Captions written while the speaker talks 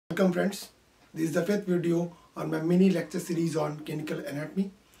Welcome friends, this is the fifth video on my mini lecture series on clinical anatomy,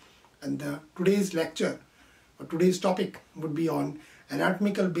 and today's lecture or today's topic would be on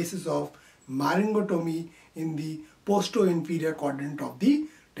anatomical basis of Myringotomy in the postero-inferior quadrant of the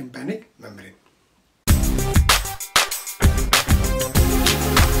tympanic membrane.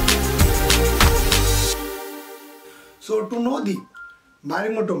 So to know the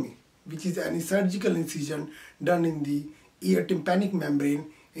Myringotomy, which is any surgical incision done in the ear tympanic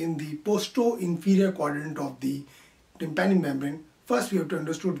membrane in the postero-inferior quadrant of the tympanic membrane, first we have to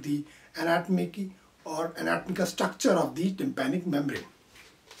understand the anatomical structure of the tympanic membrane.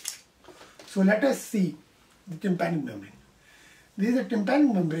 So let us see the tympanic membrane. This is a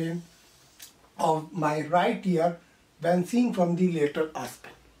tympanic membrane of my right ear when seen from the lateral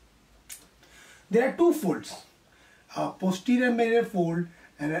aspect. There are two folds, a posterior mallear fold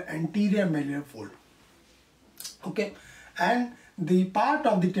and an anterior mallear fold. Okay, and the part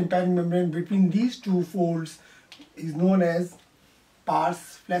of the tympanic membrane between these two folds is known as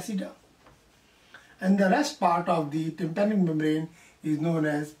pars flaccida, and the rest part of the tympanic membrane is known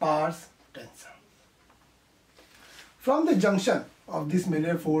as pars tensa. From the junction of this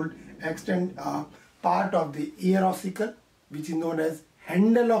mallear fold extend a part of the ear ossicle, which is known as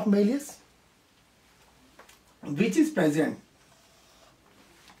handle of malleus, which is present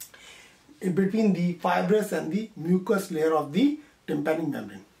in between the fibrous and the mucous layer of the tympanic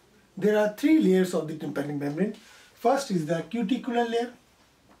membrane. There are three layers of the tympanic membrane. First is the cuticular layer,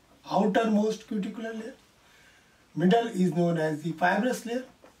 outermost cuticular layer. Middle is known as the fibrous layer,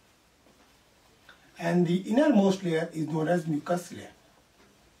 and the innermost layer is known as mucous layer.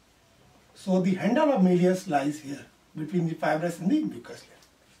 So the handle of malleus lies here between the fibrous and the mucous layer.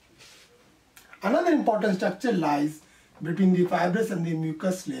 Another important structure lies between the fibrous and the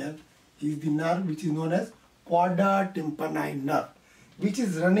mucous layer is the nerve which is known as quadrant nerve, which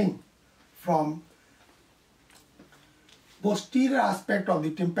is running from posterior aspect of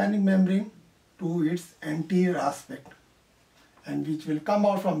the tympanic membrane to its anterior aspect, and which will come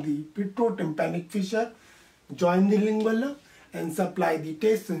out from the pituotympanic fissure, join the lingual nerve and supply the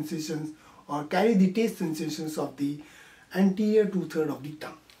taste sensations or carry the taste sensations of the anterior two-thirds of the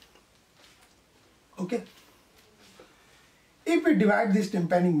tongue. Okay. If we divide this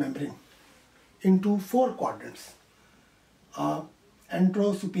tympanic membrane into four quadrants,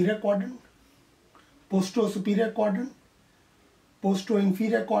 antero-superior quadrant, postero-superior quadrant,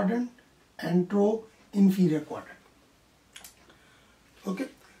 postero-inferior quadrant, antero-inferior quadrant. Okay,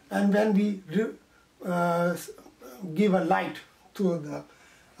 and when we give a light through the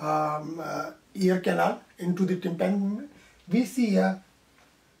ear canal into the tympanic membrane, we see a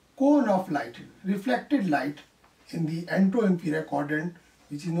cone of light, reflected light in the antero-inferior quadrant,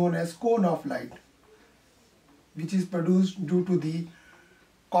 which is known as cone of light, which is produced due to the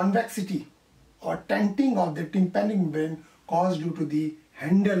convexity or tenting of the tympanic membrane caused due to the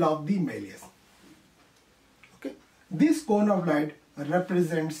handle of the malleus. Okay, this cone of light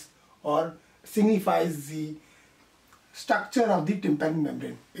represents or signifies the structure of the tympanic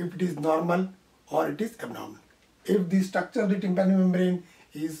membrane, if it is normal or it is abnormal. If the structure of the tympanic membrane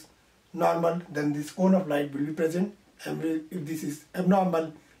is normal, then this cone of light will be present, and if this is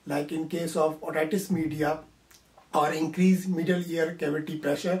abnormal, like in case of otitis media or increased middle ear cavity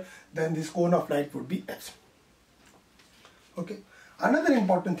pressure, then this cone of light would be absent. Okay. Another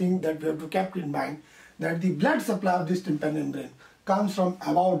important thing that we have to keep in mind, that the blood supply of this tympanic membrane comes from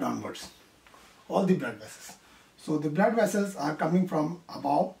above downwards, all the blood vessels. So the blood vessels are coming from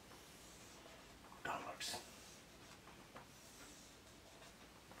above downwards.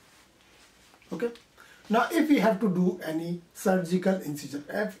 Okay. Now if we have to do any surgical incision,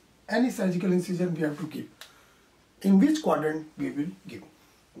 we have to give, in which quadrant we will give?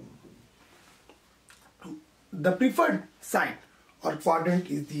 The preferred site or quadrant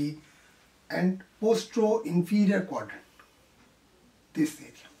is the postero-inferior quadrant, this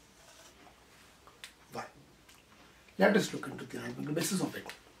area. Why? Let us look into the anatomical basis of it.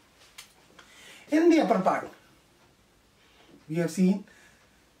 In the upper part, we have seen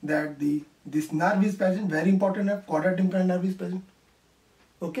that this nerve is present, very important nerve, quadrant nerve is present.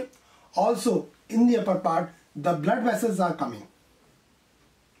 Okay. Also in the upper part, the blood vessels are coming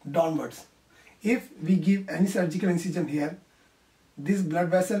downwards. If we give any surgical incision here, this blood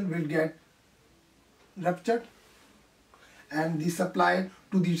vessel will get ruptured and the supply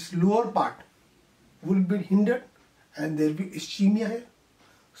to this lower part will be hindered and there will be ischemia here.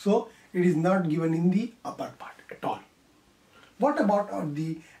 So it is not given in the upper part at all. What about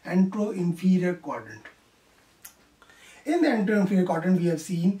the antero-inferior quadrant? In the antero-inferior quadrant, we have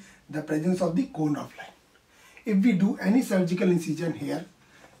seen the presence of the cone of light. If we do any surgical incision here,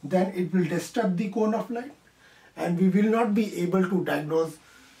 then it will disturb the cone of light, and we will not be able to diagnose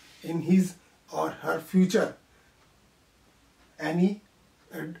in his or her future any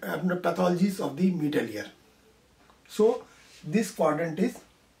pathologies of the middle ear. So this quadrant is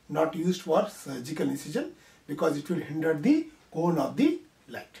not used for surgical incision because it will hinder the cone of the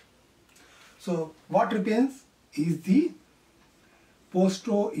light. So what remains is the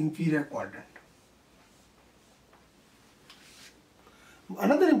postero-inferior quadrant.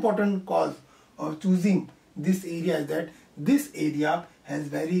 Another important cause of choosing this area is that this area has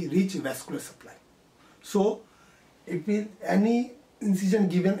very rich vascular supply. So it will, any incision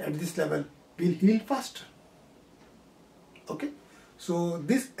given at this level will heal faster. Okay, so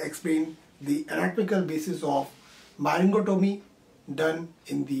this explains the anatomical basis of myringotomy done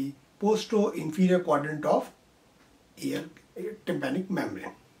in the postero-inferior quadrant of ear tympanic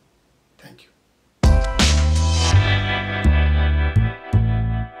membrane. Thank you.